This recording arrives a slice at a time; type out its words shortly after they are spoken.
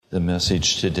the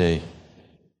message today.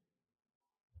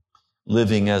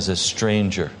 Living as a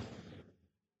stranger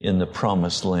in the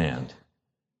promised land.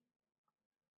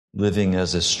 Living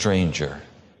as a stranger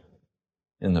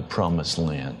in the promised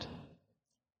land.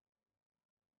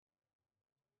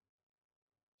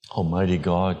 Almighty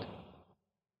God,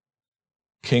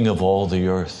 King of all the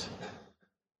earth,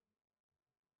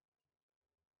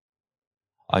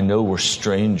 I know we're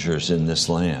strangers in this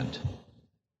land.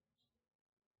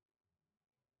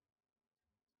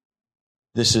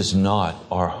 This is not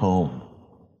our home.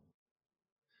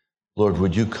 Lord,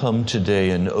 would you come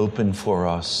today and open for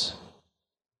us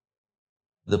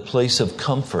the place of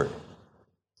comfort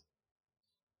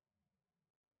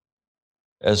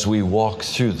as we walk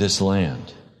through this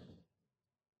land.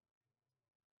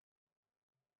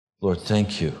 Lord,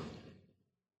 thank you.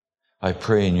 I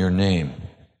pray in your name.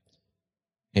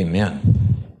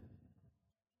 Amen.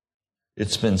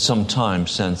 It's been some time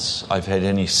since I've had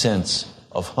any sense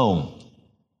of home.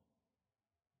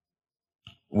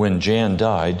 When Jan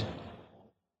died,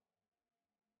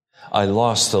 I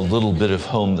lost a little bit of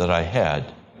home that I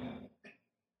had.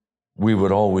 We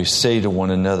would always say to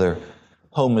one another,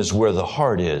 home is where the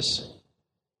heart is.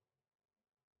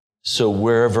 So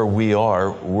wherever we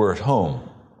are, we're at home.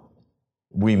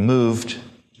 We moved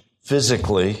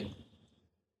physically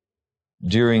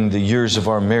during the years of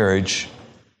our marriage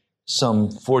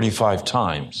some 45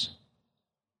 times.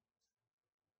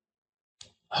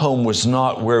 Home was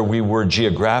not where we were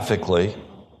geographically.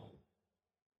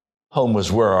 Home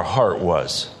was where our heart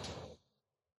was.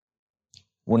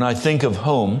 When I think of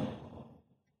home,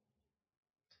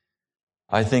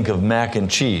 I think of mac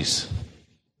and cheese.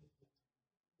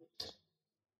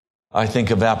 I think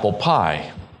of apple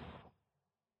pie.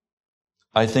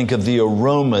 I think of the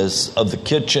aromas of the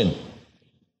kitchen.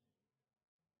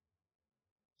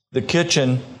 The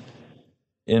kitchen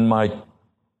in my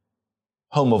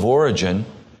home of origin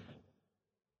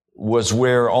was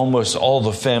where almost all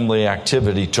the family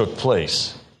activity took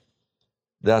place.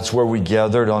 That's where we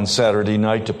gathered on Saturday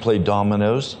night to play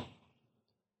dominoes.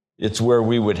 It's where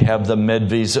we would have the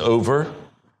Medveys over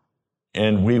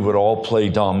and we would all play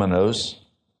dominoes.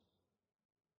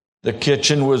 The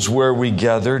kitchen was where we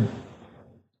gathered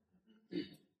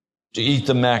to eat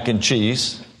the mac and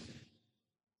cheese.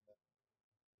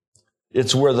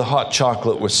 It's where the hot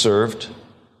chocolate was served,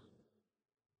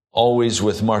 always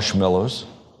with marshmallows.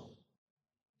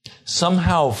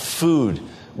 Somehow food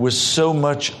was so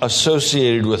much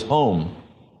associated with home,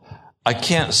 I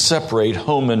can't separate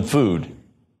home and food.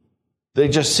 They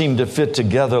just seem to fit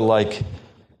together like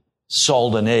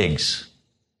salt and eggs.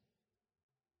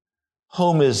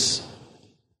 Home is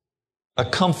a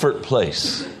comfort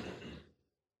place.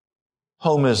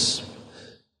 Home is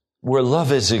where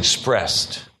love is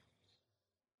expressed.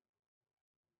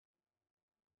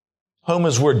 Home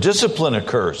is where discipline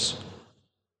occurs.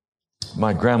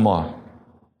 My grandma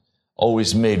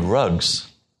always made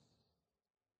rugs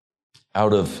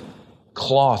out of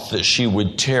cloth that she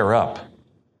would tear up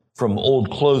from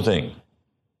old clothing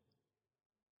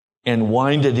and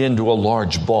wind it into a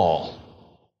large ball.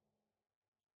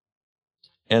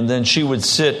 And then she would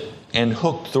sit and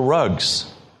hook the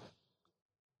rugs.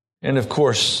 And of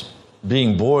course,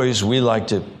 being boys, we like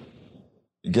to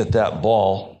get that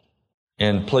ball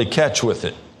and play catch with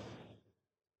it.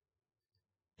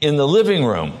 In the living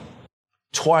room,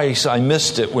 twice I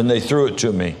missed it when they threw it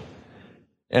to me,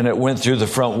 and it went through the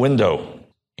front window.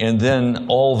 And then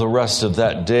all the rest of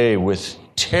that day, with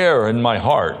terror in my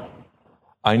heart,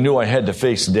 I knew I had to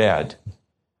face Dad.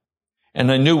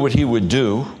 And I knew what he would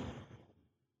do.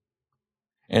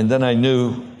 And then I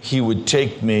knew he would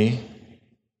take me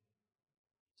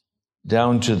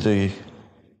down to the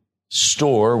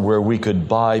store where we could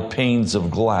buy panes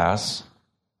of glass.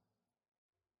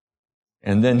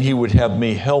 And then he would have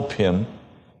me help him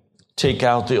take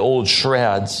out the old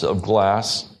shreds of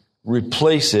glass,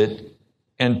 replace it,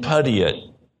 and putty it.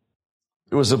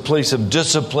 It was a place of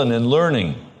discipline and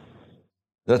learning.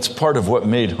 That's part of what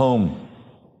made home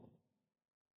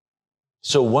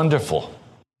so wonderful,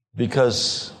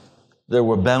 because there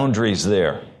were boundaries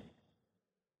there.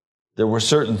 There were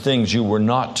certain things you were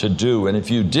not to do, and if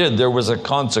you did, there was a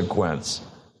consequence.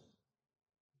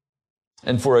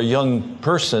 And for a young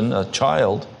person, a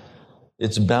child,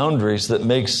 it's boundaries that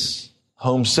makes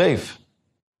home safe.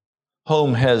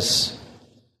 Home has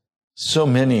so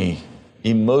many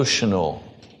emotional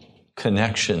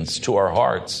connections to our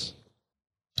hearts.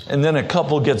 And then a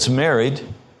couple gets married,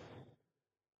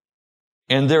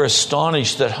 and they're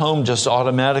astonished that home just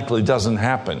automatically doesn't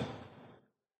happen.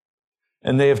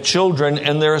 And they have children,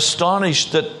 and they're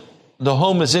astonished that the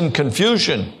home is in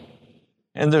confusion.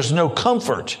 and there's no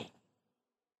comfort.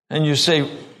 And you say,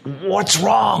 what's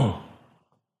wrong?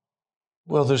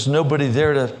 Well, there's nobody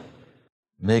there to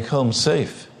make home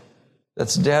safe.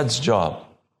 That's Dad's job.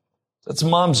 That's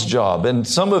Mom's job. And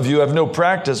some of you have no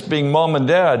practice being mom and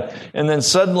dad, and then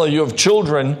suddenly you have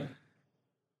children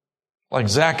like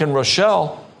Zach and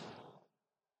Rochelle.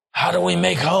 How do we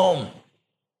make home?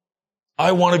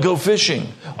 I want to go fishing.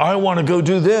 I want to go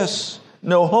do this.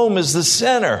 No, home is the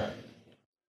center.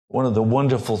 One of the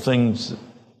wonderful things that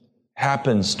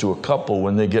happens to a couple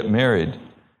when they get married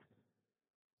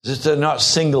is that they're not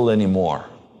single anymore.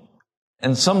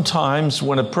 And sometimes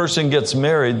when a person gets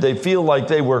married, they feel like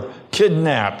they were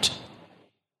kidnapped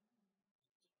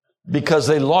because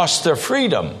they lost their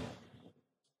freedom.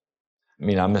 I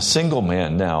mean, I'm a single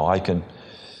man now. I can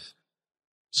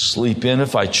sleep in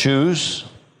if I choose.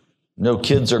 No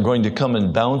kids are going to come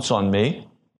and bounce on me.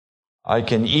 I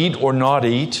can eat or not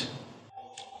eat.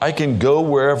 I can go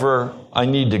wherever I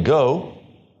need to go.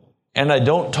 And I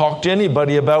don't talk to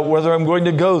anybody about whether I'm going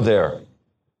to go there.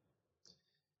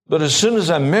 But as soon as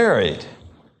I'm married,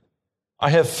 I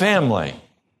have family.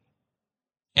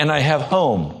 And I have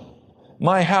home.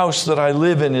 My house that I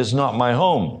live in is not my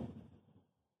home.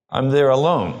 I'm there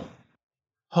alone.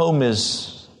 Home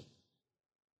is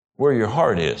where your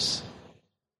heart is.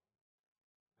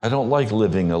 I don't like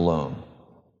living alone.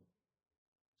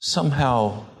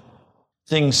 Somehow,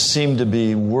 things seem to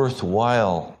be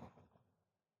worthwhile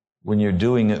when you're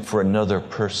doing it for another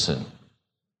person.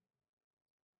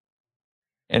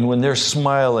 And when they're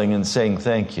smiling and saying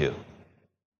thank you.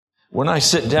 When I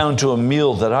sit down to a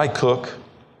meal that I cook,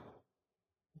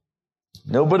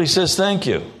 nobody says thank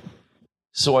you.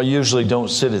 So I usually don't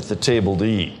sit at the table to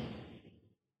eat.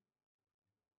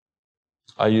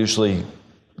 I usually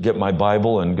get my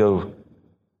Bible and go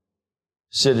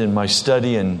sit in my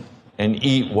study and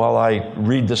eat while I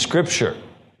read the Scripture.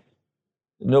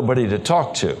 Nobody to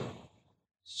talk to.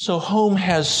 So home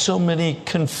has so many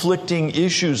conflicting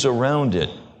issues around it.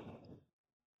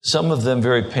 Some of them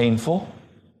very painful.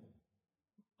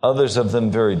 Others of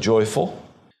them very joyful.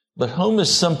 But home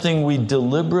is something we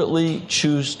deliberately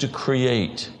choose to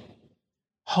create.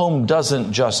 Home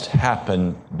doesn't just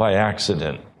happen by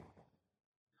accident.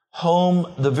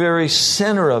 Home, the very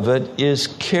center of it, is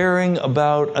caring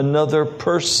about another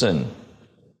person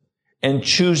and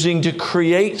choosing to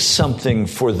create something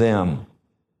for them.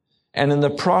 And in the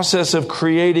process of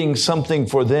creating something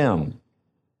for them,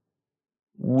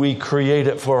 we create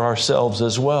it for ourselves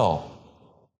as well.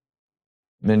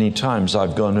 Many times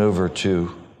I've gone over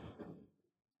to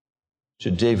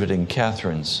David and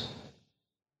Catherine's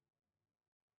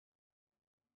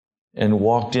and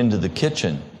walked into the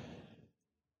kitchen.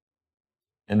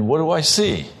 And what do I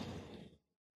see?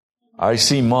 I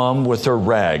see Mom with her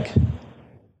rag.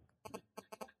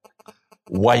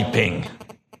 Wiping.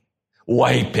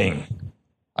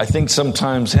 I think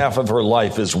sometimes half of her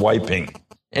life is wiping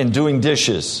and doing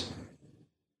dishes.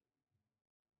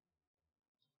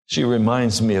 She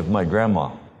reminds me of my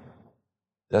grandma.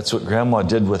 That's what Grandma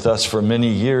did with us for many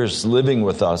years, living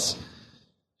with us.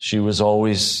 She was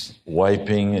always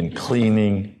wiping and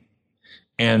cleaning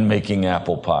and making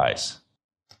apple pies.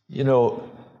 You know,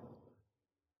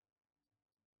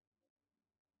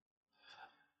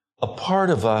 a part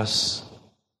of us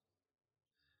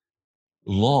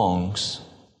longs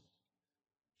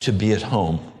to be at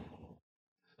home.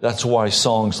 That's why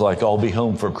songs like I'll Be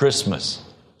Home for Christmas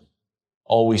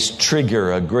always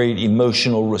trigger a great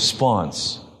emotional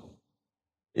response.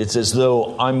 It's as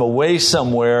though I'm away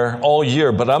somewhere all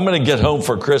year, but I'm going to get home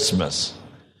for Christmas.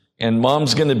 And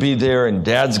Mom's going to be there, and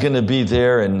Dad's going to be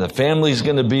there, and the family's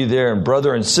going to be there, and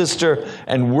brother and sister,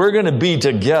 and we're going to be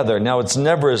together. Now, it's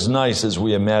never as nice as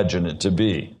we imagine it to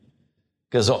be,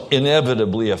 because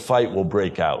inevitably a fight will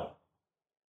break out.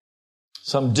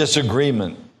 Some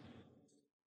disagreement.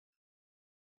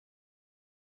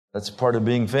 That's part of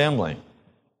being family.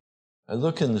 I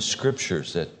look in the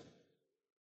Scriptures at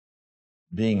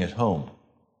being at home,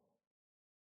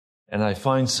 and I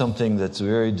find something that's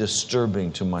very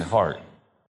disturbing to my heart.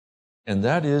 And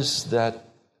that is that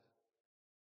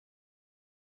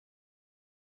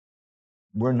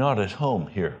we're not at home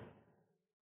here.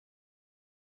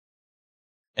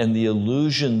 And the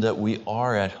illusion that we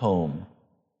are at home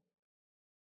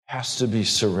has to be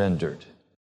surrendered.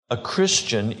 A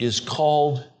Christian is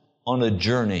called on a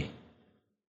journey.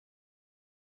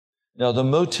 Now, the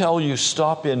motel you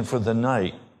stop in for the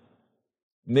night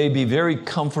may be very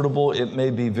comfortable, it may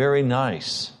be very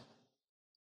nice.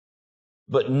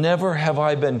 But never have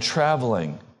I been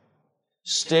traveling,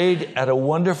 stayed at a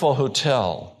wonderful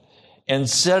hotel, and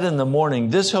said in the morning,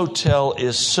 this hotel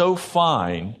is so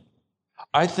fine,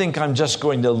 I think I'm just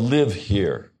going to live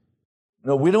here.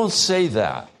 No, we don't say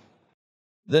that.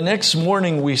 The next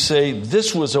morning we say,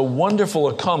 this was a wonderful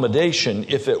accommodation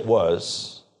if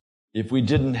we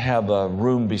didn't have a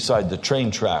room beside the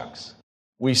train tracks.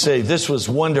 We say, this was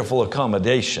wonderful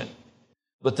accommodation.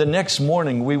 But the next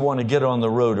morning we want to get on the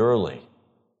road early.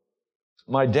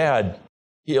 My dad,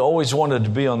 he always wanted to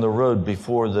be on the road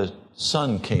before the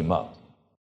sun came up.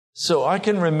 So I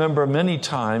can remember many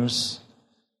times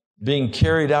being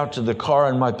carried out to the car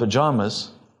in my pajamas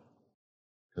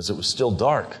because it was still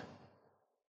dark.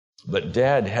 But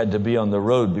Dad had to be on the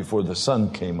road before the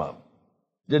sun came up.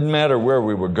 Didn't matter where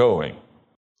we were going.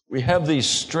 We have these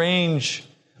strange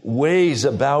ways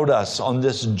about us on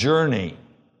this journey.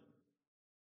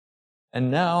 And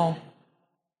now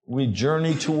we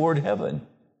journey toward heaven.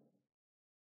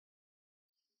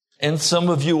 And some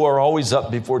of you are always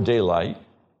up before daylight.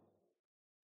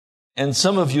 And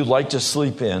some of you like to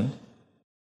sleep in.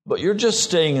 But you're just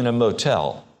staying in a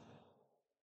motel.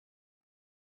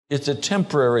 It's a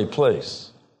temporary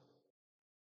place.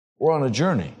 We're on a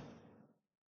journey.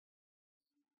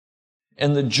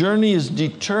 And the journey is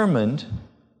determined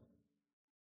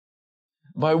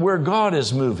by where God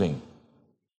is moving.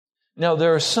 Now,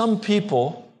 there are some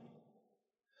people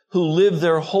who live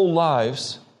their whole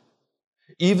lives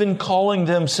even calling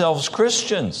themselves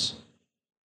Christians,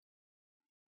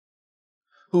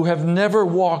 who have never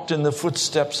walked in the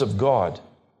footsteps of God,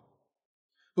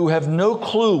 who have no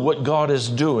clue what God is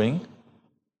doing,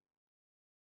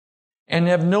 and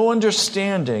have no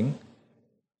understanding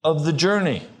of the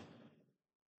journey.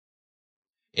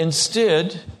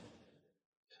 Instead,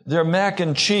 their mac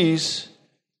and cheese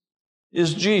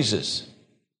is Jesus.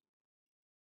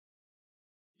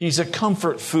 He's a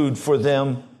comfort food for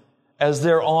them as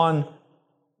they're on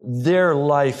their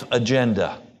life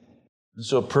agenda.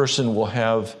 So a person will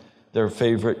have their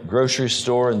favorite grocery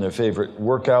store and their favorite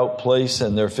workout place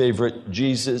and their favorite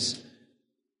Jesus,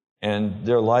 and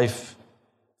their life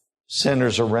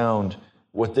centers around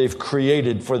what they've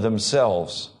created for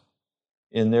themselves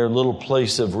in their little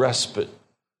place of respite,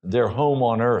 their home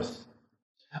on earth.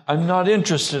 I'm not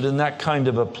interested in that kind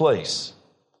of a place.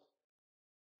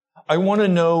 I want to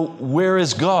know, where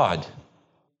is God?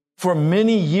 For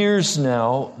many years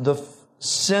now, the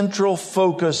central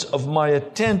focus of my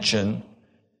attention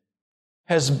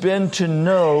has been to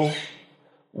know,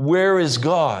 where is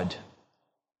God?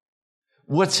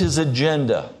 What's His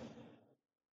agenda?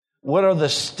 What are the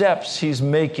steps He's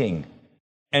making?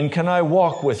 And can I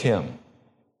walk with Him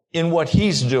in what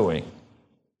He's doing,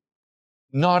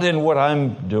 not in what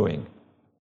I'm doing?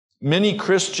 Many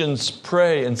Christians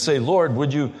pray and say, Lord,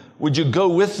 would you go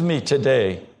with me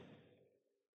today?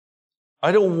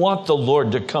 I don't want the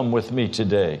Lord to come with me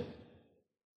today.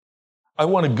 I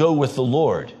want to go with the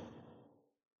Lord.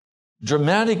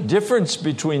 Dramatic difference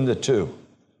between the two.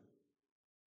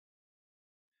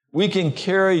 We can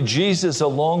carry Jesus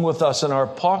along with us in our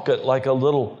pocket like a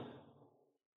little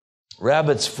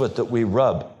rabbit's foot that we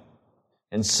rub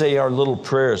and say our little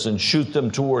prayers and shoot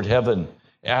them toward heaven,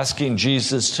 asking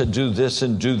Jesus to do this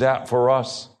and do that for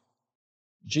us.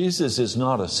 Jesus is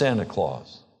not a Santa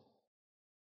Claus.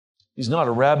 He's not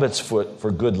a rabbit's foot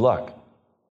for good luck.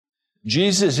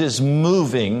 Jesus is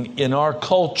moving in our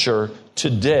culture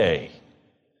today.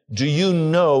 Do you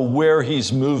know where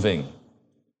He's moving?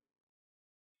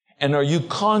 And are you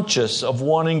conscious of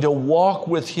wanting to walk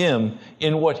with Him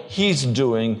in what He's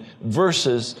doing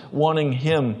versus wanting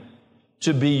Him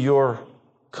to be your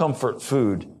comfort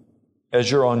food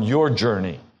as you're on your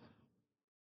journey,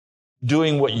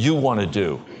 doing what you want to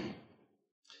do?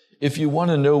 If you want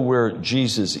to know where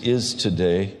Jesus is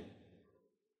today,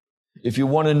 if you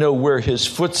want to know where His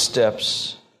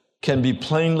footsteps can be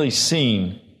plainly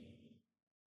seen,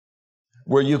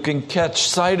 where you can catch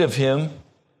sight of Him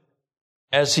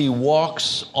as He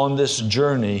walks on this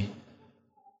journey,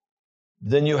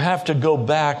 then you have to go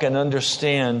back and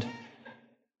understand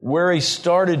where He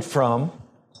started from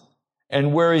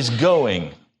and where He's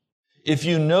going. If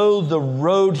you know the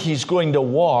road He's going to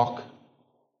walk,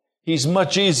 He's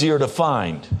much easier to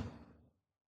find.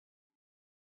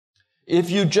 If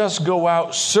you just go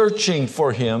out searching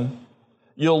for Him,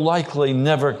 you'll likely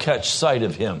never catch sight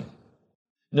of Him.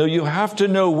 No, you have to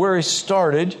know where He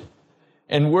started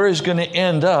and where He's going to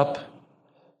end up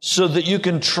so that you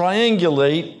can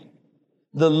triangulate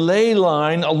the ley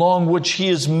line along which He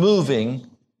is moving,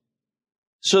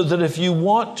 so that if you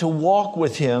want to walk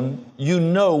with Him, you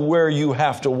know where you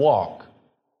have to walk.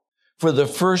 For the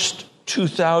first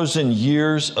 2,000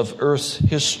 years of Earth's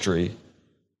history,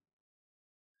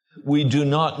 we do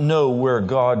not know where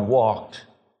God walked.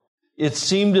 It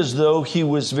seemed as though he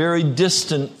was very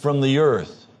distant from the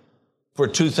earth for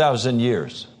 2,000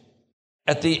 years.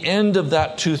 At the end of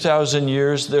that 2,000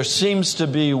 years, there seems to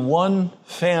be one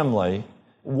family,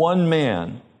 one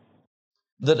man,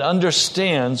 that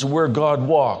understands where God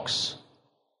walks.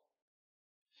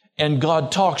 And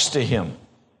God talks to him.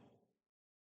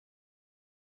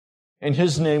 And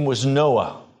his name was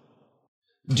Noah.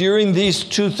 During these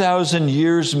 2,000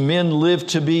 years, men lived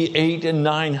to be 800 and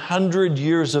 900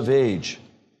 years of age.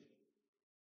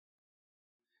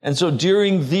 And so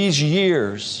during these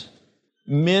years,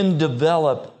 men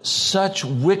develop such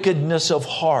wickedness of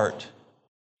heart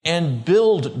and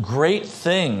build great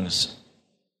things.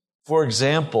 For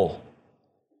example,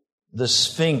 the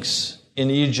Sphinx in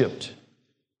Egypt,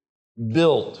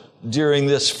 built during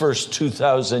this first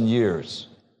 2,000 years.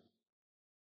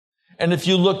 And if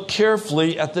you look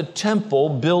carefully at the temple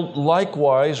built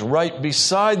likewise right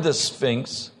beside the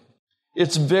Sphinx,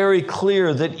 it's very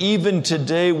clear that even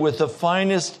today, with the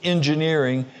finest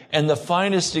engineering and the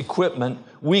finest equipment,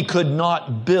 we could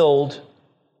not build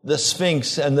the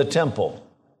Sphinx and the temple.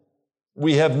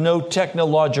 We have no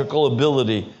technological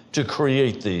ability to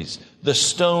create these. The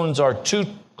stones are too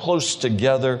close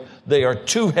together. They are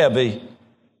too heavy.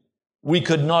 We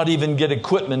could not even get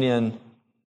equipment in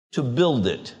to build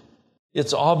it.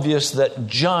 It's obvious that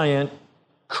giant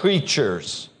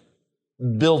creatures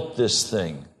built this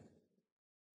thing.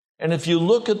 And if you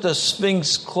look at the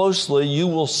Sphinx closely, you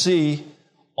will see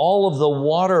all of the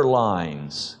water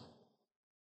lines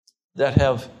that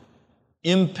have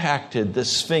impacted the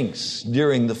Sphinx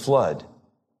during the flood.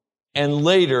 And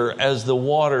later, as the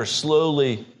water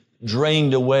slowly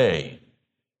drained away.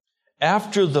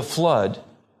 After the flood,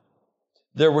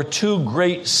 there were two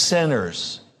great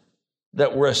centers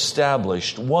that were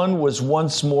established. One was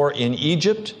once more in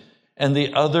Egypt, and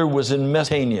the other was in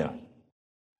Mesopotamia.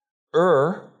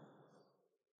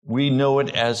 We know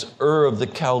it as Ur of the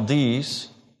Chaldees.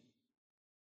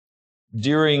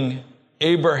 During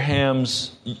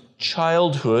Abraham's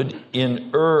childhood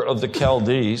in Ur of the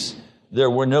Chaldees, there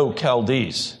were no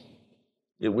Chaldees.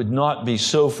 It would not be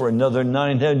so for another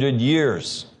 900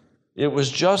 years. It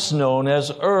was just known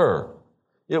as Ur.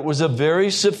 It was a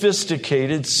very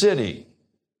sophisticated city.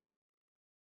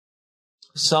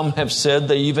 Some have said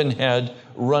they even had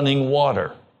running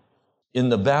water in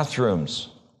the bathrooms.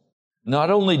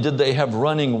 Not only did they have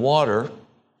running water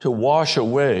to wash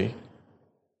away,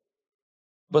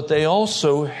 but they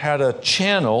also had a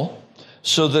channel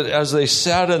so that as they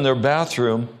sat in their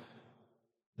bathroom,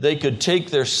 they could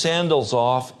take their sandals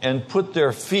off and put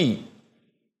their feet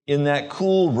in that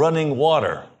cool running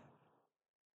water.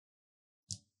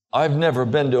 I've never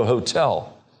been to a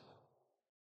hotel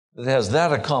that has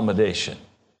that accommodation.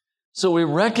 So we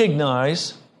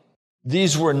recognize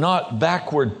these were not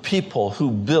backward people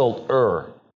who built Ur.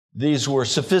 These were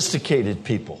sophisticated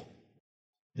people.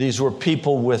 These were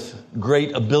people with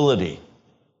great ability.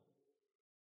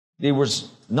 They were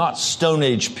not Stone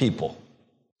Age people.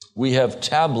 We have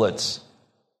tablets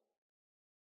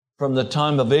from the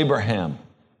time of Abraham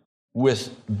with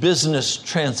business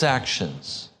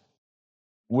transactions,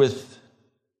 with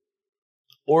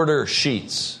order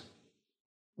sheets,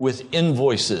 with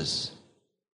invoices.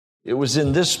 It was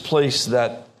in this place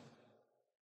that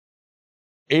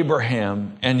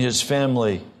Abraham and his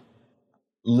family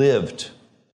lived.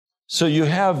 So you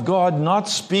have God not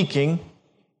speaking,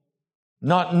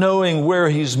 not knowing where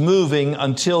he's moving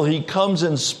until he comes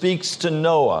and speaks to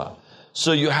Noah.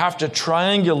 So you have to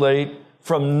triangulate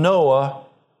from Noah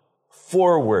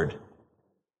forward.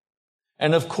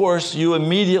 And of course, you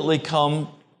immediately come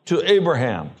to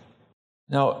Abraham.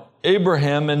 Now,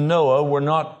 Abraham and Noah were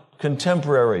not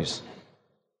contemporaries.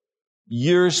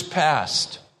 Years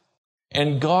passed,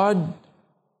 and God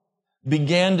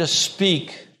began to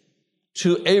speak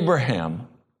to Abraham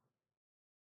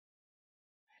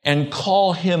and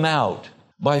call him out.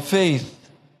 By faith,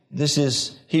 this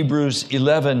is Hebrews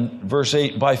 11, verse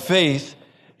 8. By faith,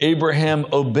 Abraham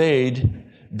obeyed,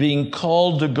 being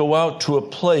called to go out to a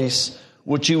place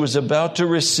which he was about to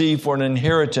receive for an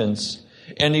inheritance,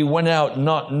 and he went out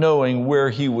not knowing where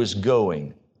he was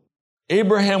going.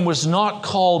 Abraham was not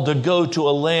called to go to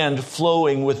a land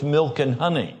flowing with milk and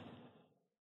honey.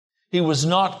 He was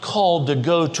not called to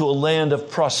go to a land of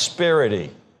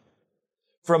prosperity.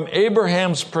 From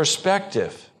Abraham's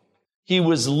perspective, he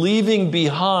was leaving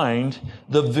behind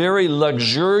the very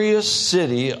luxurious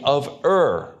city of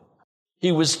Ur.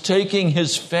 He was taking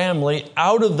his family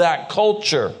out of that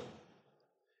culture.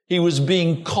 He was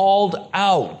being called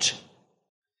out.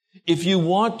 If you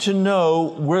want to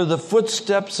know where the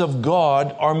footsteps of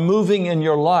God are moving in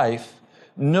your life,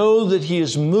 know that He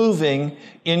is moving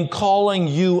in calling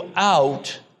you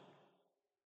out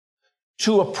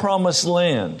to a promised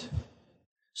land.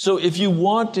 So if you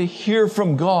want to hear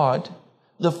from God,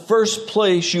 the first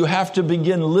place you have to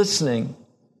begin listening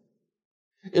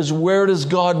is, where does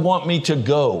God want me to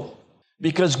go?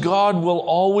 Because God will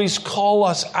always call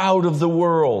us out of the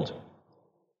world.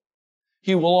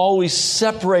 He will always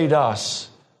separate us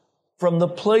from the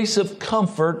place of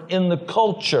comfort in the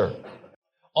culture,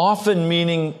 often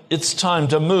meaning it's time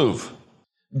to move.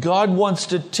 God wants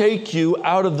to take you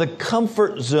out of the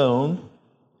comfort zone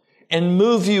and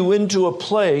move you into a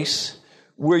place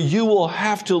where you will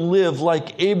have to live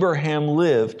like Abraham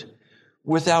lived,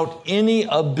 without any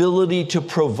ability to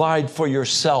provide for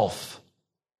yourself,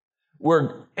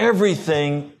 where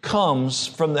everything comes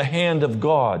from the hand of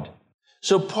God.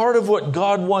 So part of what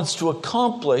God wants to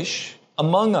accomplish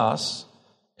among us,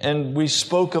 and we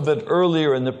spoke of it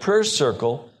earlier in the prayer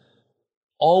circle,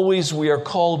 always we are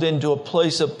called into a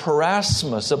place of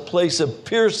parasmus, a place of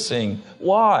piercing.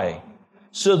 Why?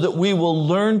 So that we will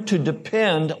learn to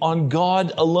depend on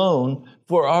God alone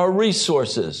for our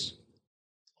resources.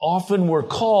 Often we're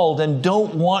called and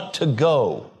don't want to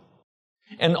go.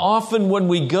 And often when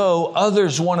we go,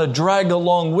 others want to drag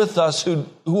along with us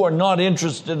who are not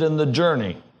interested in the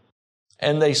journey.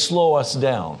 And they slow us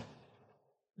down.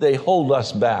 They hold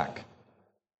us back.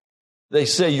 They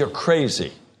say, you're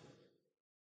crazy.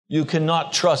 You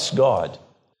cannot trust God.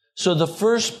 So the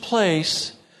first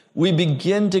place we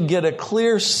begin to get a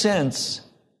clear sense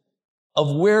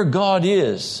of where God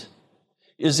is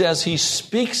as He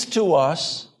speaks to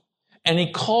us and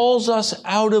He calls us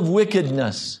out of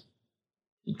wickedness.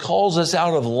 He calls us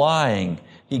out of lying.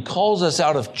 He calls us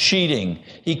out of cheating.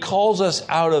 He calls us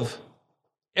out of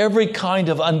every kind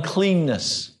of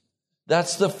uncleanness.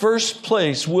 That's the first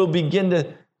place we'll begin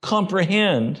to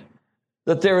comprehend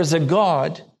that there is a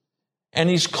God and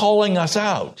He's calling us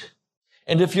out.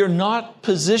 And if you're not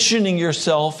positioning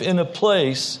yourself in a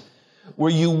place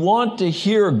where you want to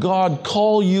hear God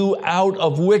call you out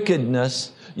of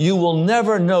wickedness, you will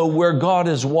never know where God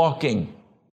is walking.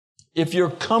 If you're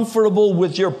comfortable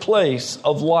with your place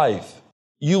of life,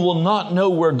 you will not know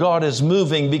where God is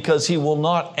moving, because He will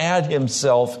not add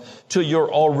Himself to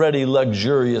your already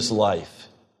luxurious life.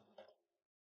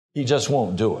 He just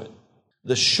won't do it.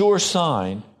 The sure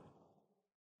sign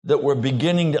that we're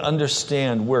beginning to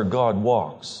understand where God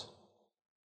walks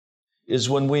is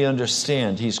when we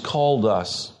understand He's called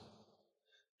us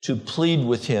to plead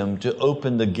with Him to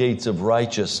open the gates of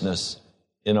righteousness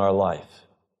in our life.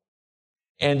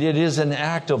 And it is an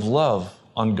act of love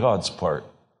on God's part.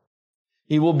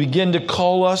 He will begin to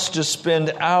call us to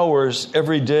spend hours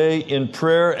every day in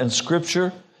prayer and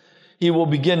Scripture. He will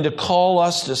begin to call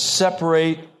us to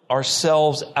separate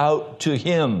ourselves out to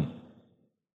Him,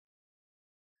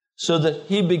 so that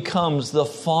He becomes the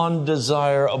fond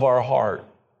desire of our heart.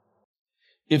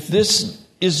 If this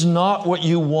is not what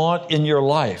you want in your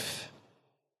life,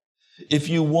 if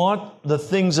you want the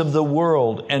things of the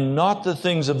world and not the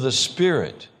things of the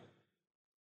Spirit,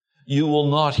 you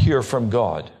will not hear from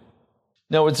God.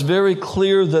 Now, it's very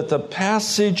clear that the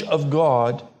passage of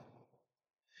God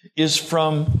is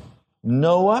from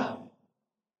Noah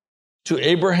to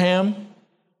Abraham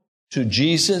to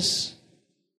Jesus,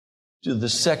 to the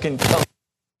second coming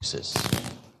of Jesus,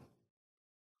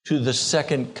 to the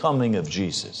second coming of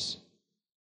Jesus,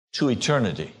 to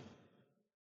eternity.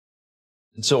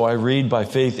 And so I read, by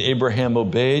faith Abraham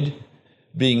obeyed,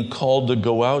 being called to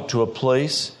go out to a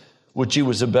place which he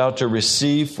was about to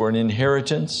receive for an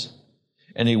inheritance,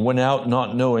 and he went out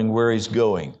not knowing where he's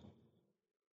going.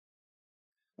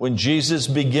 When Jesus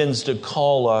begins to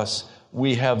call us,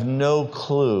 we have no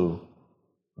clue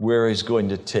where He's going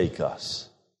to take us,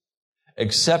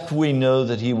 except we know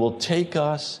that He will take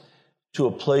us to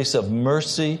a place of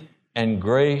mercy and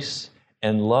grace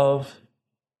and love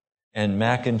and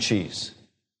mac and cheese,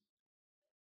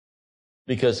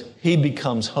 because He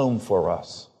becomes home for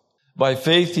us. By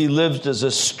faith he lived as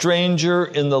a stranger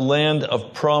in the land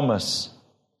of promise,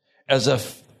 as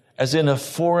in a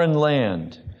foreign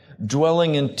land,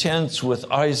 dwelling in tents with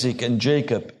Isaac and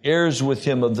Jacob, heirs with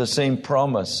him of the same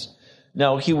promise.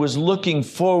 Now he was looking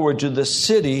forward to the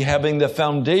city having the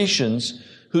foundations,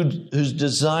 whose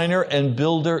designer and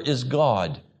builder is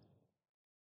God.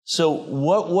 So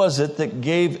what was it that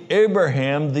gave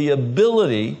Abraham the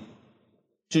ability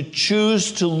to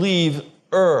choose to leave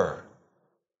Ur?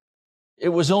 It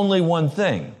was only one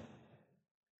thing.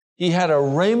 He had a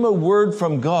rhema word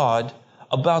from God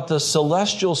about the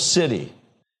celestial city.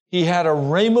 He had a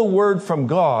rhema word from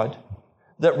God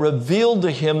that revealed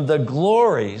to him the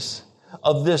glories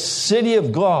of this city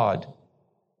of God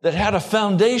that had a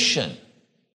foundation.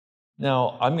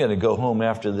 Now, I'm going to go home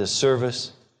after this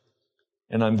service,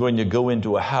 and I'm going to go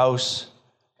into a house,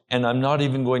 and I'm not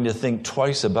even going to think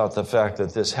twice about the fact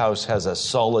that this house has a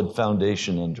solid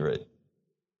foundation under it.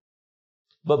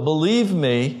 But believe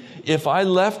me, if I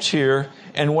left here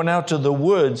and went out to the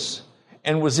woods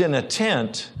and was in a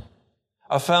tent,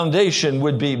 a foundation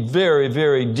would be very,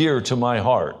 very dear to my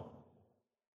heart.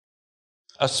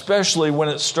 Especially when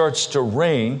it starts to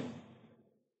rain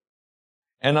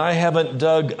and I haven't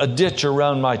dug a ditch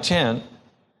around my tent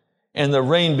and the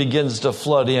rain begins to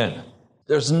flood in.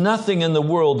 There's nothing in the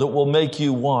world that will make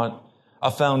you want a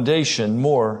foundation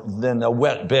more than a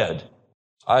wet bed.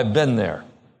 I've been there.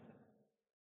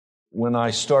 When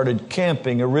I started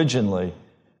camping originally,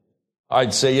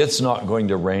 I'd say it's not going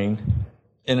to rain,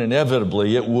 and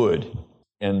inevitably it would,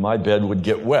 and my bed would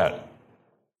get wet.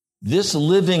 This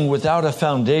living without a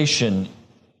foundation,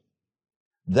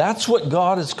 that's what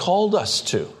God has called us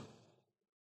to.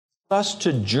 Us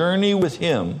to journey with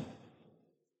Him,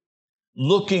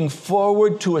 looking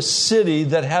forward to a city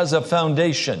that has a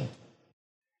foundation.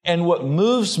 And what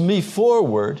moves me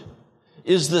forward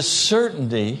is the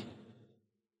certainty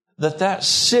that that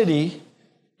city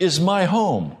is my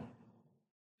home.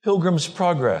 Pilgrim's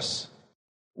Progress.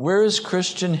 Where is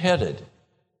Christian headed?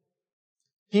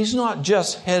 He's not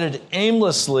just headed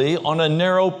aimlessly on a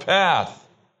narrow path.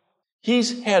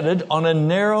 He's headed on a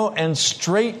narrow and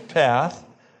straight path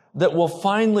that will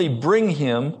finally bring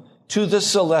him to the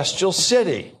celestial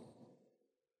city.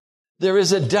 There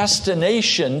is a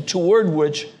destination toward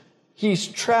which he's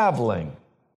traveling.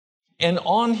 And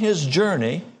on his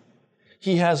journey,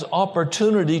 he has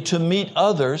opportunity to meet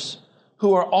others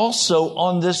who are also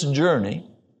on this journey.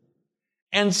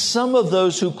 And some of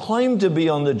those who claim to be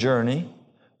on the journey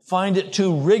find it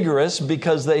too rigorous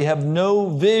because they have no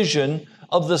vision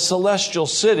of the celestial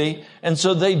city, and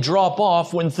so they drop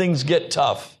off when things get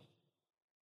tough.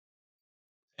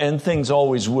 And things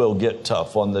always will get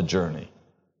tough on the journey.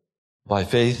 By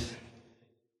faith,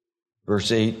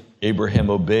 verse 8, Abraham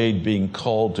obeyed, being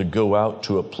called to go out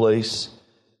to a place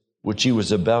which he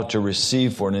was about to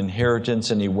receive for an inheritance,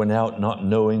 and he went out not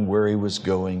knowing where he was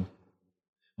going.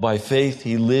 By faith,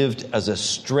 he lived as a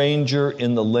stranger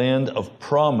in the land of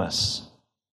promise.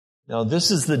 Now,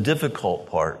 this is the difficult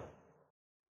part,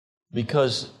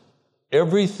 because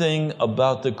everything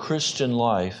about the Christian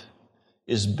life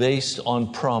is based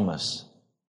on promise.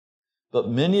 But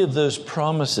many of those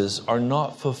promises are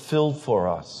not fulfilled for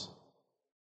us.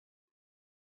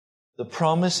 The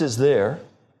promise is there.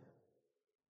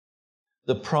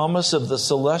 The promise of the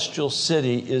celestial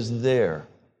city is there.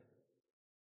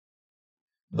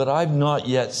 But I've not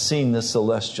yet seen the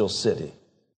celestial city.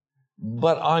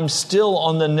 But I'm still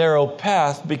on the narrow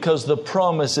path because the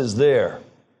promise is there.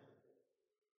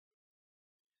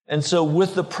 And so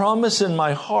with the promise in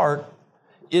my heart,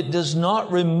 it does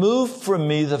not remove from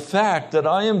me the fact that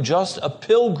I am just a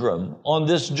pilgrim on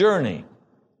this journey.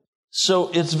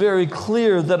 So it's very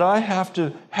clear that I have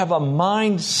to have a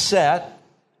mindset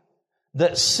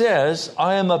that says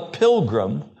I am a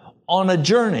pilgrim on a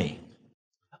journey.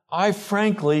 I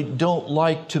frankly don't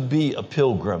like to be a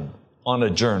pilgrim on a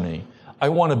journey. I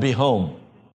want to be home.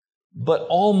 But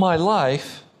all my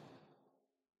life,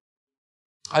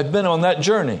 I've been on that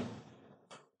journey.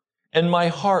 And my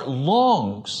heart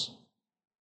longs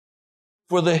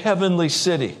for the heavenly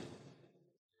city.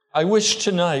 I wish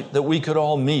tonight that we could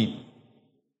all meet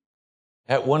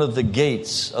at one of the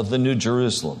gates of the New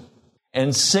Jerusalem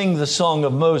and sing the song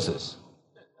of Moses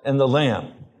and the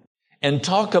Lamb and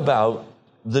talk about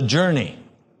the journey.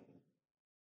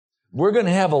 We're going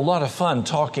to have a lot of fun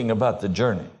talking about the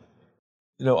journey.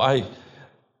 You know,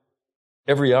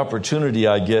 every opportunity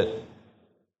I get,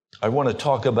 I want to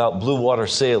talk about blue water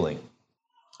sailing.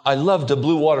 I love to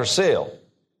blue water sail.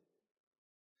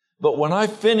 But when I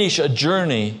finish a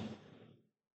journey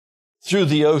through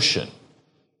the ocean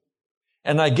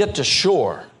and I get to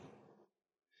shore,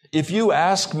 if you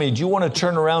ask me, do you want to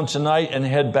turn around tonight and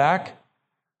head back?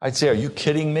 I'd say, are you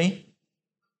kidding me?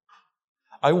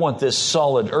 I want this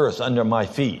solid earth under my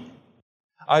feet.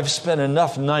 I've spent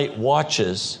enough night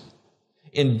watches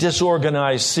in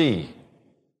disorganized sea,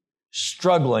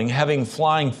 struggling, having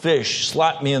flying fish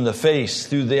slap me in the face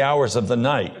through the hours of the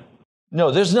night.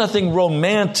 No, there's nothing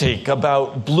romantic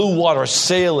about blue water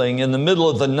sailing in the middle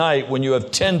of the night when you have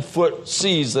 10-foot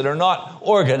seas that are not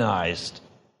organized.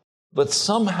 But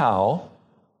somehow,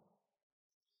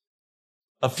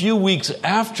 a few weeks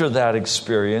after that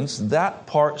experience, that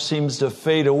part seems to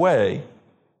fade away,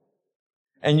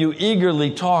 and you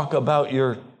eagerly talk about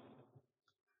your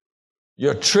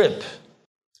trip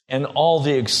and all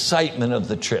the excitement of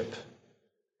the trip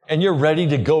and you're ready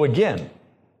to go again.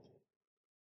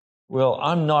 Well,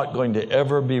 I'm not going to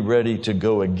ever be ready to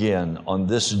go again on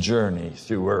this journey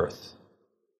through earth.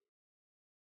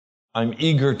 I'm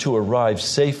eager to arrive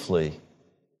safely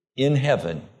in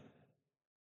heaven,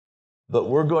 but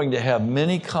we're going to have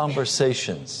many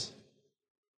conversations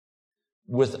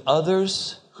with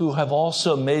others who have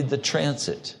also made the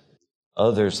transit.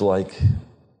 Others like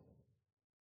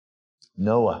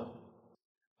Noah.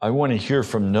 I want to hear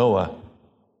from Noah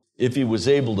if he was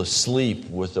able to sleep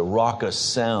with the raucous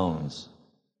sounds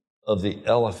of the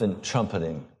elephant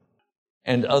trumpeting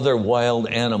and other wild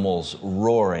animals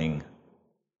roaring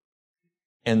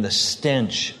and the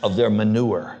stench of their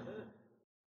manure.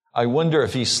 I wonder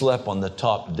if he slept on the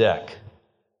top deck,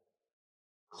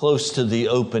 close to the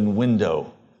open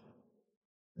window.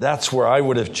 That's where I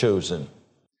would have chosen.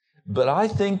 But I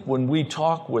think when we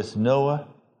talk with Noah,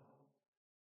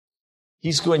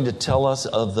 he's going to tell us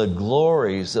of the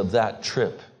glories of that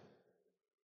trip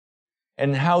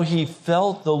and how he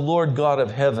felt the Lord God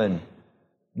of heaven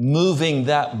moving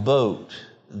that boat,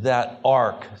 that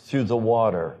ark through the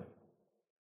water.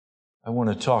 I want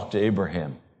to talk to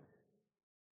Abraham.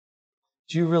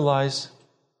 Do you realize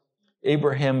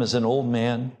Abraham is an old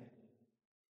man?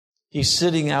 He's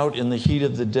sitting out in the heat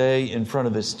of the day in front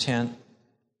of his tent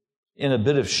in a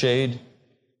bit of shade,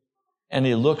 and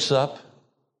he looks up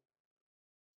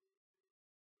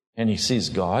and he sees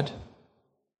God,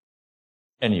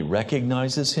 and he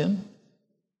recognizes Him,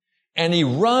 and he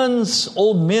runs.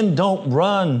 Old men don't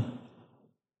run.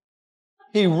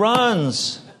 He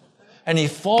runs, and he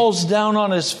falls down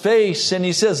on his face, and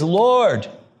he says, Lord,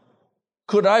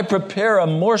 could I prepare a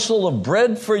morsel of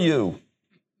bread for you?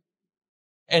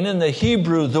 And in the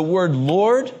Hebrew, the word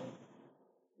Lord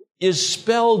is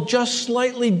spelled just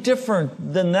slightly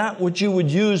different than that which you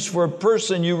would use for a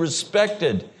person you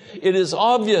respected. It is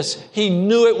obvious he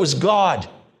knew it was God.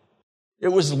 It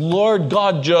was Lord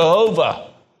God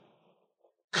Jehovah.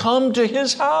 Come to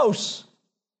his house.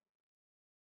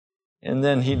 And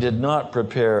then he did not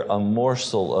prepare a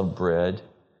morsel of bread.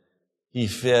 He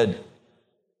fed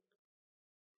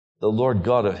the Lord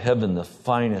God of heaven the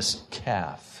finest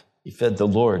calf. He fed the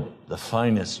Lord the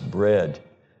finest bread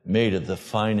made of the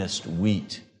finest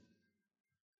wheat.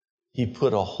 He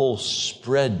put a whole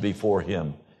spread before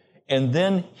him. And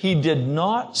then he did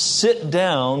not sit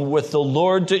down with the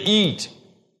Lord to eat.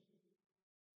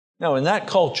 Now, in that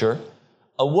culture,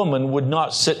 a woman would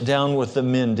not sit down with the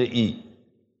men to eat.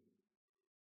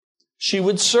 She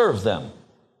would serve them.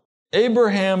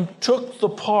 Abraham took the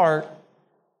part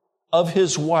of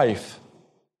his wife,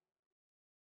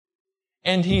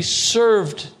 and he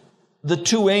served the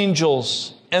two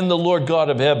angels and the Lord God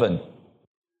of heaven.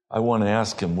 I want to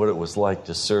ask him what it was like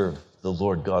to serve the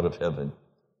Lord God of heaven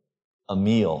a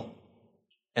meal,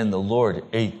 and the Lord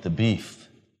ate the beef,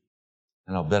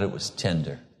 and I'll bet it was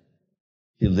tender.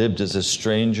 He lived as a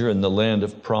stranger in the land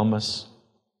of promise,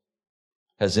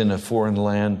 as in a foreign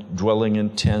land, dwelling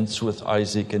in tents with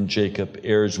Isaac and Jacob,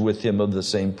 heirs with him of the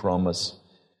same promise.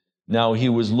 Now he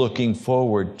was looking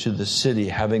forward to the city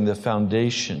having the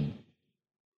foundation,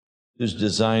 whose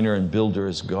designer and builder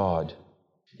is God.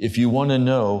 If you want to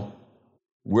know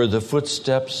where the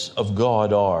footsteps of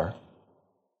God are,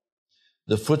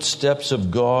 the footsteps of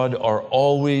God are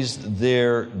always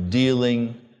there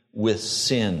dealing with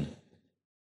sin.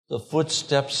 The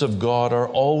footsteps of God are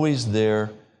always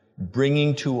there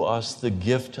bringing to us the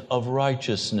gift of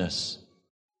righteousness.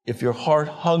 If your heart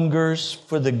hungers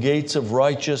for the gates of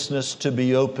righteousness to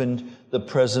be opened, the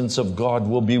presence of God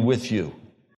will be with you.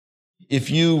 If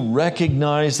you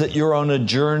recognize that you're on a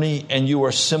journey and you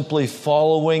are simply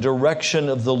following the direction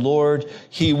of the Lord,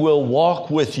 He will walk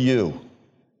with you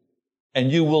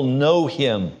and you will know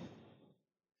Him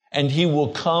and He will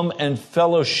come and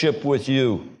fellowship with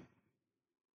you.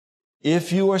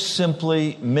 If you are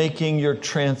simply making your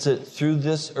transit through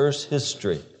this earth's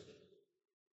history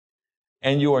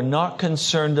and you are not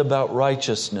concerned about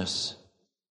righteousness,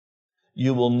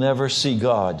 you will never see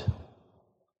God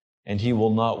and He will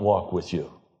not walk with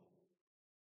you.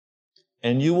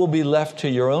 And you will be left to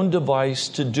your own device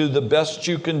to do the best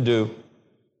you can do,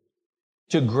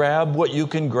 to grab what you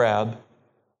can grab,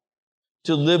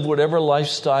 to live whatever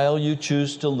lifestyle you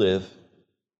choose to live.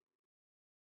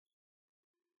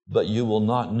 But you will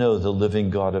not know the living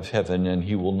God of heaven, and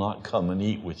He will not come and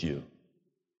eat with you.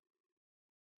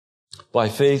 By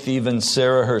faith, even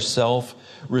Sarah herself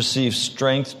received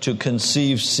strength to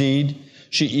conceive seed.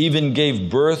 She even gave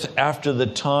birth after the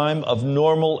time of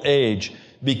normal age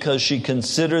because she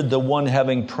considered the one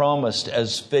having promised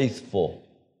as faithful.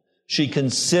 she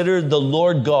considered the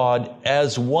Lord God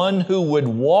as one who would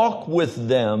walk with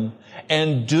them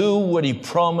and do what He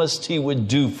promised He would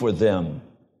do for them.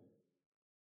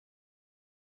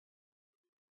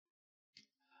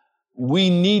 We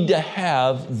need to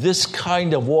have this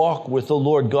kind of walk with the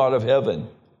Lord God of heaven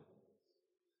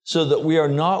so that we are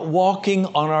not walking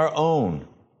on our own.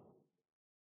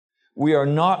 We are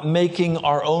not making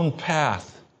our own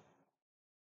path.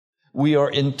 We are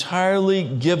entirely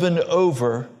given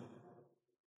over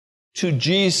to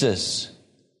Jesus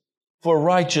for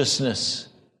righteousness.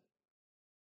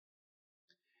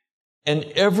 And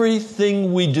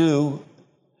everything we do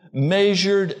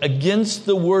measured against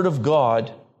the Word of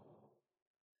God,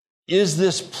 is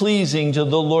this pleasing to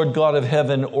the Lord God of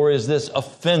heaven, or is this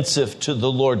offensive to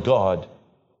the Lord God?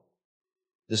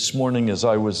 This morning as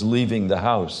I was leaving the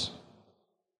house,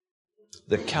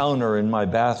 the counter in my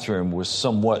bathroom was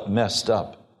somewhat messed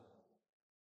up.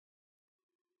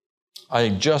 I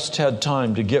just had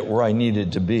time to get where I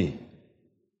needed to be.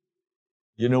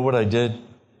 You know what I did?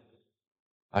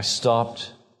 I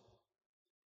stopped.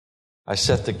 I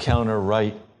set the counter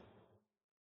right.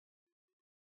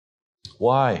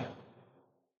 Why?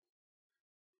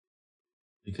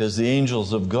 Because the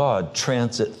angels of God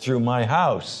transit through my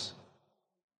house.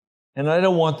 And I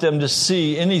don't want them to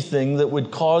see anything that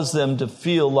would cause them to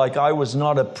feel like I was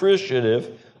not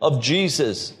appreciative of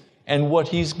Jesus and what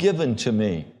He's given to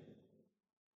me.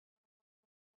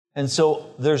 And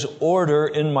so there's order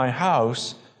in my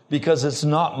house because it's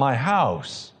not my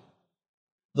house.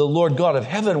 The Lord God of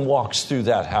heaven walks through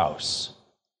that house.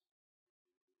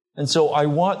 And so I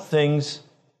want things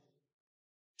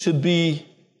to be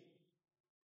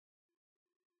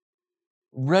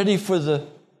ready for the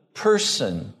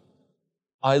person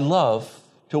I love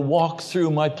to walk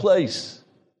through my place.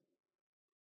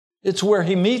 It's where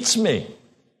He meets me.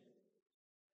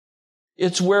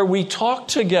 It's where we talk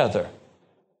together.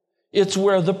 It's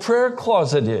where the prayer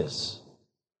closet is.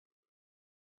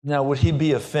 Now, would He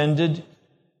be offended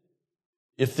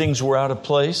if things were out of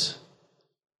place?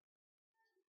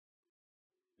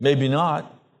 Maybe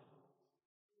not.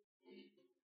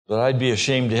 But I'd be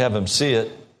ashamed to have Him see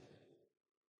it.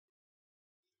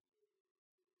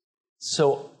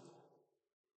 So,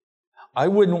 I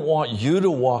wouldn't want you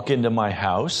to walk into my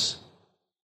house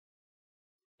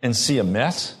and see a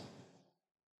mess.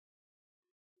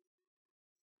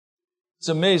 It's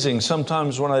amazing.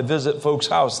 Sometimes when I visit folks'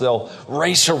 house, they'll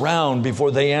race around before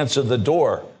they answer the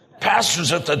door.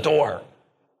 Pastor's at the door.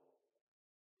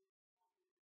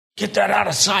 Get that out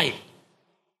of sight.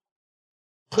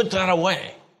 Put that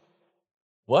away.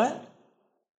 What?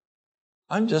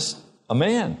 I'm just a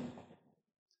man.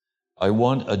 I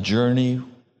want a journey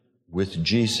with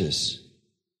Jesus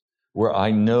where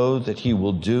I know that He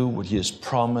will do what He has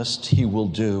promised He will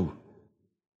do.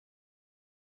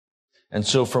 And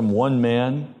so from one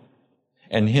man,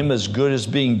 and him as good as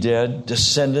being dead,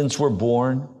 descendants were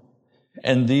born,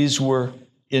 and these were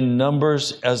in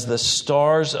numbers as the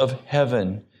stars of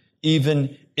heaven,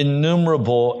 even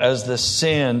innumerable as the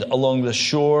sand along the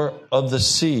shore of the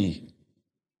sea.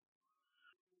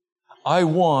 I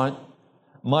want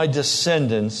my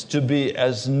descendants to be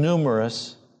as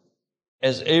numerous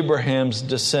as Abraham's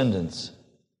descendants.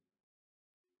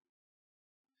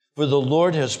 For the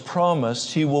Lord has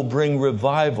promised He will bring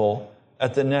revival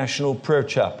at the National Prayer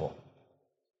Chapel.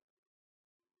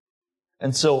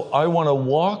 And so I want to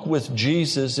walk with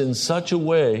Jesus in such a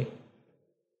way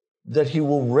that He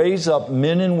will raise up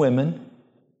men and women,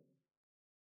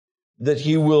 that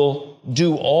He will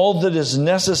do all that is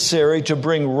necessary to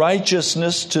bring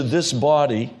righteousness to this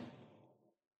body,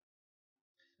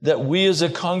 that we as a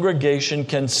congregation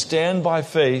can stand by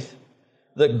faith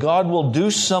that God will do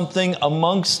something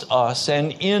amongst us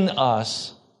and in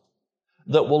us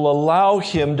that will allow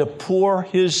Him to pour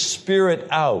His Spirit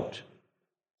out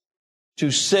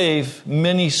to save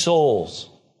many souls.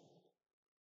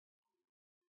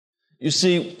 You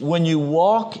see, when you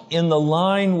walk in the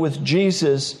line with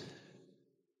Jesus,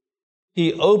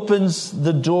 He opens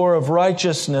the door of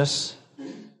righteousness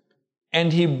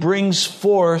and He brings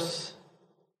forth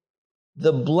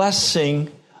the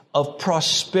blessing of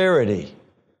prosperity.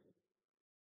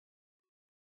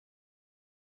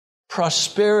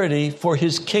 Prosperity for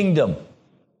His kingdom.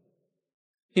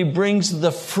 He brings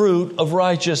the fruit of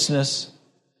righteousness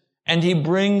and He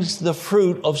brings the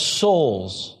fruit of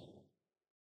souls.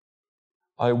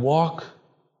 I walk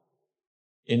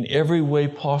in every way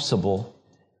possible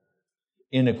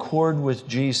in accord with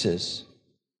Jesus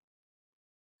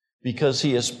because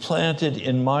He has planted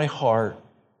in my heart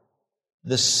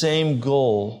the same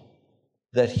goal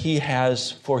that He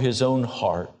has for His own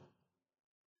heart.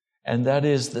 and that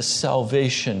is the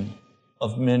salvation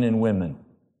of men and women.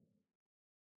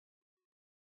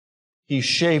 He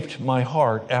shaped my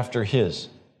heart after His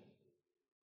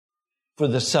for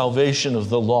the salvation of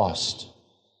the lost.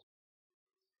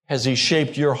 Has He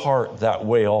shaped your heart that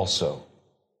way also?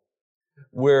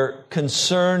 Where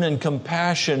concern and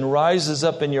compassion rises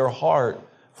up in your heart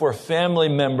for family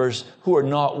members who are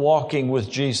not walking with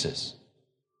Jesus.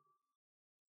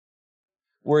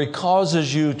 Where He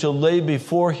causes you to lay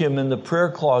before Him in the prayer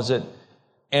closet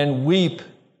and weep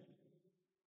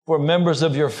for members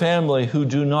of your family who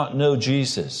do not know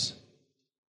Jesus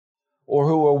or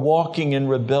who are walking in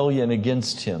rebellion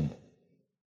against Him.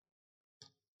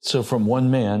 So from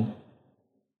one man,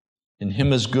 and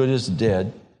him as good as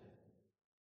dead,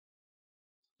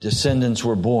 descendants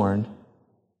were born,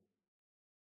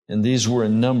 and these were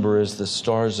in number as the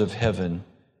stars of heaven,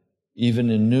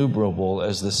 even innumerable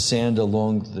as the sand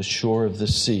along the shore of the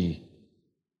sea.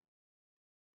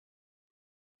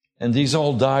 And these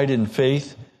all died in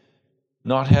faith,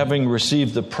 not having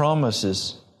received the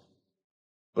promises,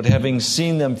 but having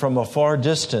seen them from a far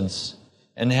distance,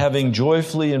 and having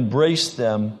joyfully embraced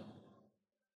them,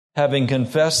 having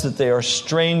confessed that they are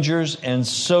strangers and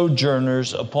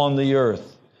sojourners upon the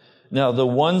earth. Now, the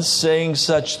ones saying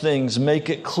such things make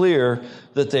it clear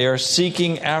that they are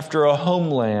seeking after a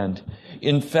homeland.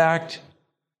 In fact,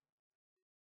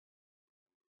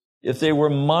 if they were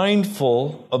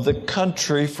mindful of the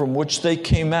country from which they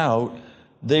came out,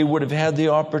 they would have had the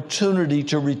opportunity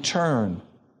to return.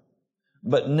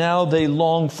 But now they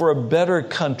long for a better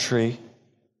country,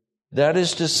 that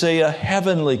is to say, a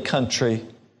heavenly country.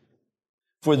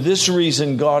 For this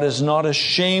reason, God is not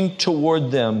ashamed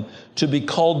toward them to be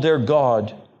called their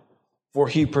God, for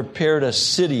He prepared a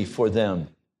city for them.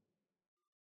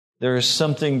 There is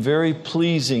something very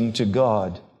pleasing to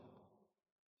God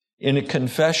in a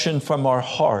confession from our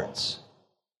hearts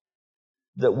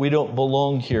that we don't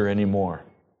belong here anymore,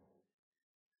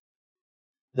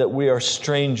 that we are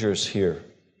strangers here.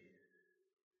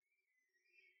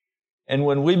 And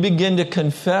when we begin to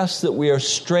confess that we are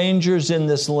strangers in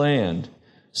this land,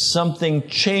 something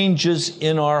changes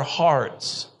in our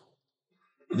hearts.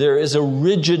 There is a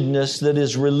rigidness that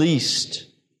is released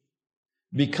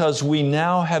because we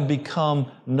now have become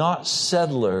not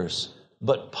settlers,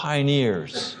 but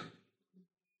pioneers.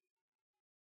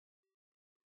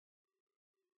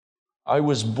 I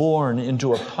was born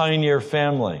into a pioneer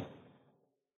family.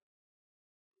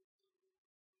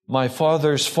 My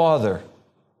father's father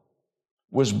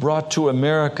was brought to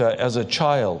America as a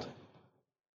child,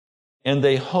 and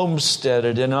they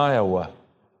homesteaded in Iowa.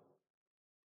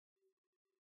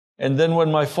 And then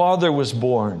when my father was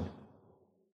born,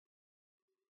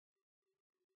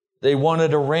 they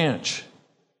wanted a ranch.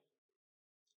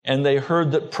 And they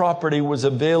heard that property was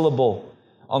available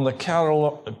on the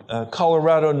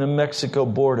Colorado-New Mexico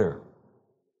border.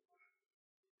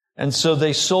 And so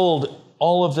they sold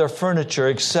all of their furniture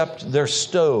except their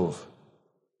stove.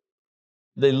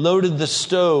 They loaded the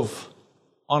stove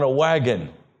on a wagon,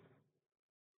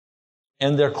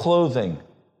 and their clothing,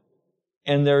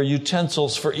 and their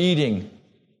utensils for eating.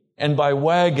 And by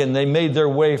wagon, they made their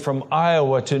way from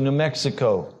Iowa to New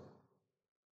Mexico.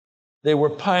 They were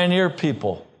pioneer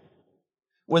people.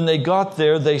 When they got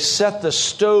there, they set the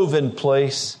stove in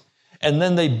place, and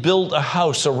then they built a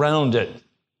house around it.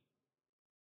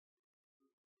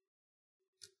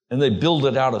 And they built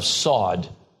it out of sod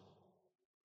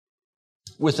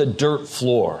with a dirt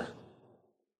floor.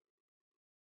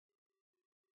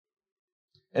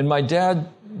 And my dad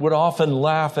would often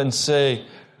laugh and say,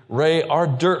 "Ray, our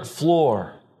dirt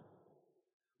floor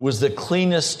was the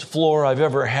cleanest floor I've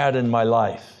ever had in my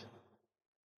life."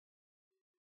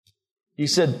 He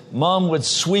said, Mom would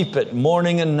sweep it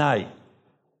morning and night.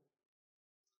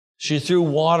 She threw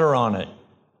water on it.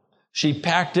 She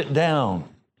packed it down.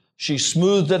 She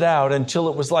smoothed it out until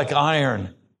it was like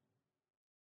iron.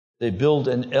 They built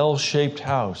an L-shaped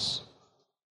house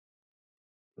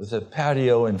with a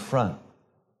patio in front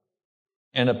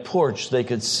and a porch they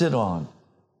could sit on.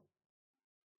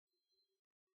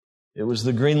 It was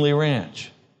the Greenlee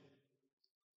Ranch.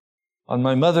 On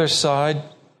my mother's side,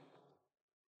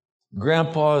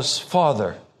 Grandpa's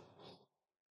father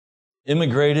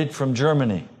immigrated from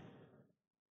Germany.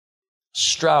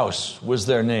 Strauss was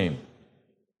their name.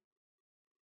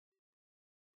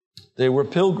 They were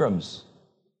pilgrims.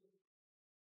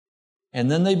 And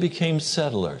then they became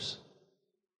settlers.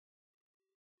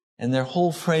 And their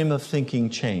whole frame of thinking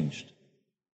changed.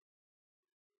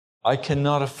 I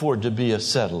cannot afford to be a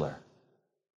settler.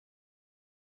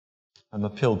 I'm a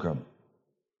pilgrim.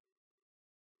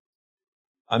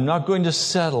 I'm not going to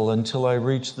settle until I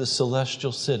reach the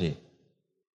celestial city.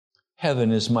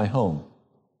 Heaven is my home.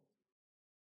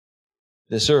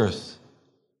 This earth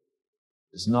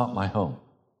is not my home.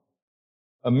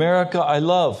 America I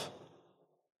love,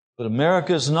 but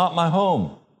America is not my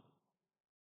home.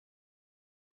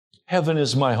 Heaven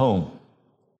is my home.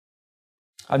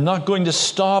 I'm not going to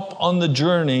stop on the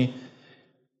journey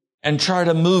and try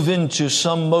to move into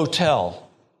some motel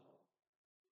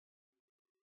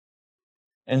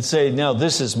and say, now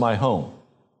this is my home.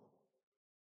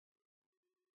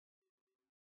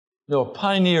 No, a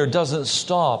pioneer doesn't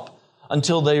stop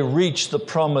until they reach the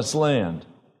promised land.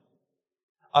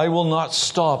 I will not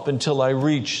stop until I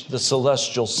reach the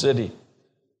celestial city.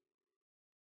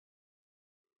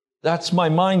 That's my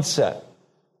mindset.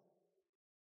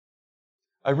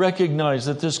 I recognize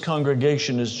that this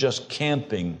congregation is just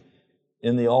camping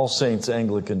in the All Saints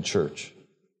Anglican Church.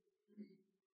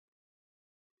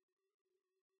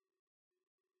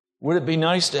 Would it be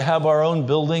nice to have our own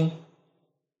building?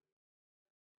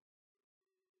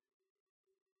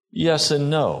 Yes and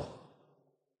no.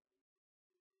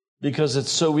 Because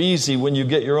it's so easy when you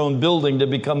get your own building to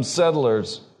become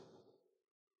settlers.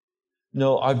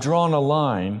 No, I've drawn a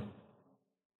line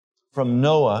from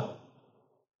Noah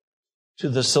to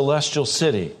the celestial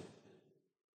city.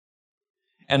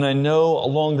 And I know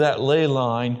along that ley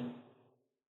line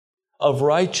of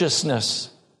righteousness,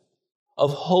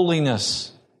 of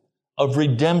holiness, of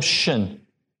redemption,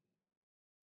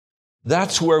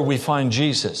 that's where we find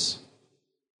Jesus.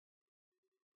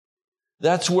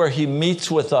 That's where He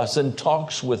meets with us and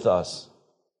talks with us.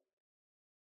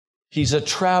 He's a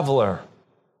traveler.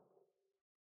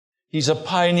 He's a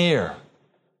pioneer.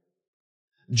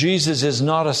 Jesus is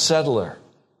not a settler.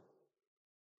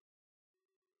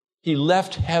 He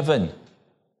left heaven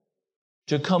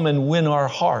to come and win our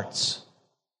hearts.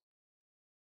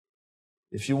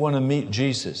 If you want to meet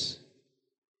Jesus,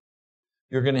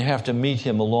 you're going to have to meet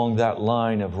Him along that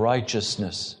line of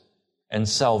righteousness and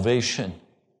salvation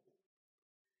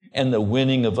and the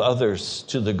winning of others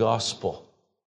to the gospel.